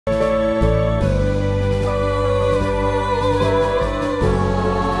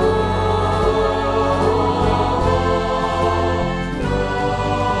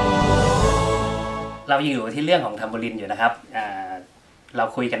เรายังอยู่ที่เรื่องของทัมโบลินอยู่นะครับเรา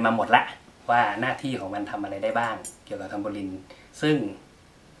คุยกันมาหมดละว่าหน้าที่ของมันทำอะไรได้บ้างเกี่ยวกับทัมโบลินซึ่ง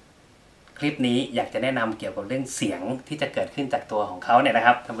คลิปนี้อยากจะแนะนำเกี่ยวกับเรื่องเสียงที่จะเกิดขึ้นจากตัวของเขาเนี่ยนะค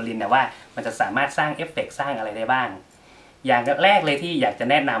รับทัมโบลินเนี่ยว่ามันจะสามารถสร้างเอฟเฟกต์สร้างอะไรได้บ้างอย่างแรกเลยที่อยากจะ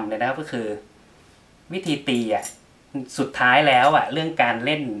แนะนำเลยนะครับก็คือวิธีตีสุดท้ายแล้วเรื่องการเ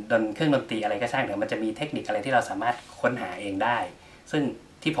ล่นเครื่องดนตรีอะไรก็ช่างเดี๋ยวมันจะมีเทคนิคอะไรที่เราสามารถค้นหาเองได้ซึ่ง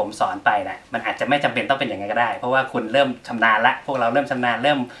ที่ผมสอนไปนะมันอาจจะไม่จำเป็นต้องเป็นอย่างนั้นก็ได้เพราะว่าคุณเริ่มชำนาญละพวกเราเริ่มชำนาญเ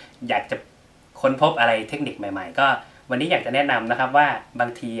ริ่มอยากจะค้นพบอะไรเทคนิคใหม่ๆก็วันนี้อยากจะแนะนำนะครับว่าบา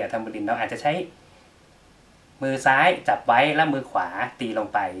งทีทัมโบลินเราอาจจะใช้มือซ้ายจับไว้แล้วมือขวาตีลง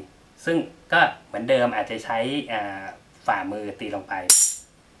ไปซึ่งก็เหมือนเดิมอาจจะใช้ฝ่ามือตีลงไป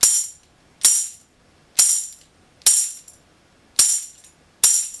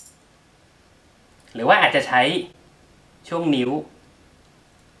หรือว่าอาจจะใช้ช่วงนิ้ว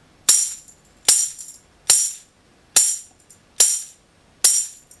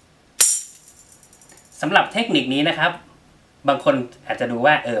สำหรับเทคนิคนี้นะครับบางคนอาจจะดู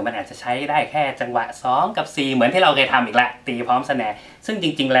ว่ามันอาจจะใช้ได้แค่จังหวะ2กับ4เหมือนที่เราเคยทำอีกละตีพร้อมสแนร์ซึ่งจ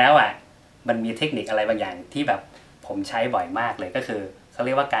ริงๆแล้วมันมีเทคนิคอะไรบางอย่างที่แบบผมใช้บ่อยมากเลยก็คือเขาเ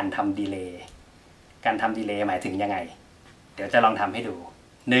รียกว่าการทำดีเลย์หมายถึงยังไงเดี๋ยวจะลองทำให้ดู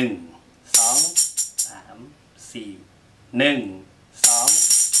1 2 3 4 1 2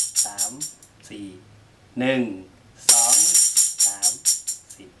 3 4 1 2 3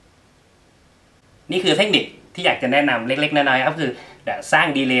 4นี่คือเทคนิคที่อยากจะแนะนำเล็กๆน้อยๆครับคือสร้าง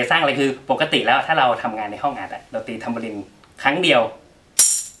ดีเลย์สร้างอะไรคือปกติแล้วถ้าเราทำงานในห้องอัดเราตีทัมโบลินครั้งเดียว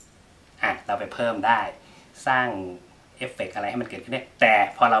เราไปเพิ่มได้สร้างเอฟเฟกต์อะไรให้มันเกิดขึ้นได้แต่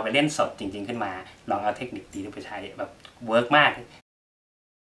พอเราไปเล่นสดจริงๆขึ้นมาลองเอาเทคนิคตีไปใช้แบบเวิร์กมาก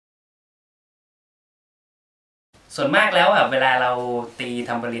ส่วนมากแล้วเวลาเราตี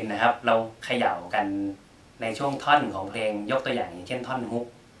ทัมโบลินนะครับเราเขย่ากันในช่วงท่อนของเพลงยกตัวอย่างเช่นท่อนฮุก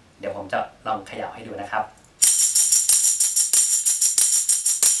เดี๋ยวผมจะลองเขย่าให้ดูนะครับ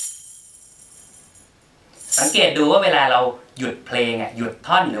สังเกตดูว่าเวลาเราหยุดเพลงหยุด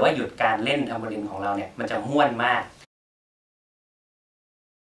ท่อนหรือว่าหยุดการเล่นทัมโบลินของเราเนี่ยมันจะห้วนมาก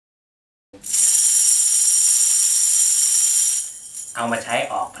เอามาใช้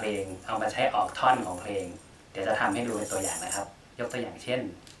ออกเพลงเอามาใช้ออกท่อนของเพลงเดี๋ยวจะทำให้ดูเป็นตัวอย่างนะครับยกตัวอย่างเช่น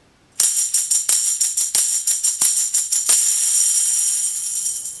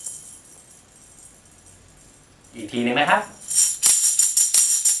อีกทีหนึ่งนะครับ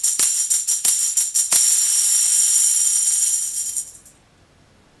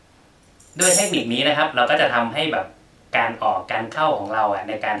ด้วยเทคนิคนี้นะครับเราก็จะทำให้แบบการออกการเข้าของเรา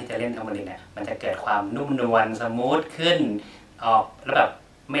ในการที่จะเล่นทัมโบลินมันจะเกิดความนุ่มนวลสมูทขึ้นออกแล้วแบบ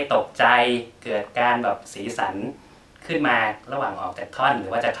ไม่ตกใจเกิดการแบบสีสันขึ้นมาระหว่างออกจากท่อนหรื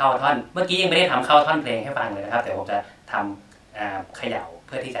อว่าจะเข้าท่อนเมื่อกี้ยังไม่ได้ทำเข้าท่อนเพลงให้ฟังเลยนะครับแต่ผมจะทำเขย่าเ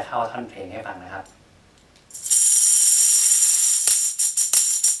พื่อที่จะเข้าท่อนเพลงให้ฟังนะครับ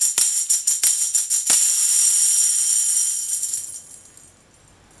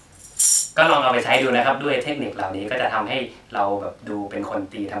ก็ลองเอาไปใช้ดูนะครับด้วยเทคนิคเหล่านี้ก็จะทำให้เราแบบดูเป็นคน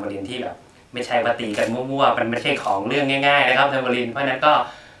ตีทัมโบลินที่แบบไม่ใช่ว่าตีกันมั่วๆมันไม่ใช่ของเรื่องง่ายๆนะครับทัมโบลินเพราะนั้นก็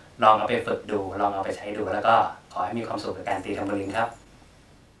ลองเอาไปฝึกดูลองเอาไปใช้ดูแล้วก็ขอให้มีความสุขกับการตีทัมโบลินครับ